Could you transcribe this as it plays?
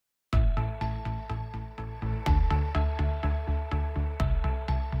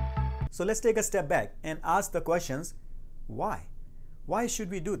So let's take a step back and ask the questions, why? Why should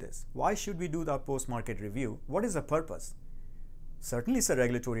we do this? Why should we do the post-market review? What is the purpose? Certainly it's a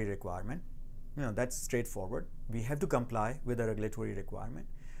regulatory requirement. That's straightforward. We have to comply with the regulatory requirement.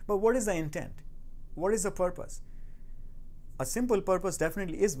 But what is the intent? What is the purpose? A simple purpose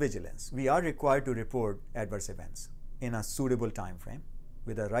definitely is vigilance. We are required to report adverse events in a suitable time frame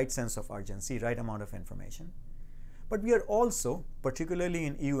with the right sense of urgency, right amount of information. But we are also, particularly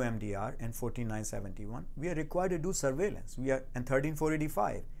in EU MDR and 14971, we are required to do surveillance. And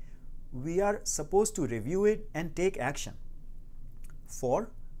 13485, we are supposed to review it and take action.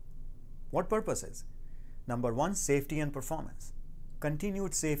 For what purposes? Number one, safety and performance.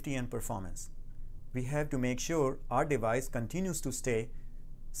 Continued safety and performance. We have to make sure our device continues to stay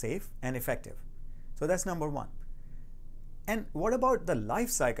safe and effective. So that's number one. And what about the life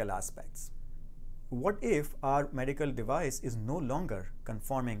cycle aspects? What if our medical device is no longer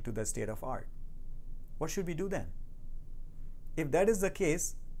conforming to the state of art? What should we do then? If that is the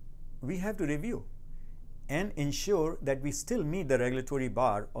case, we have to review and ensure that we still meet the regulatory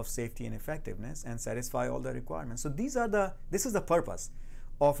bar of safety and effectiveness and satisfy all the requirements. So this is the purpose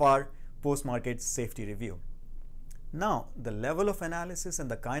of our post-market safety review. Now, the level of analysis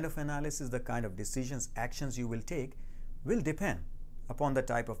and the kind of analysis, the kind of decisions, actions you will take will depend upon the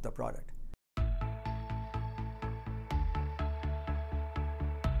type of the product.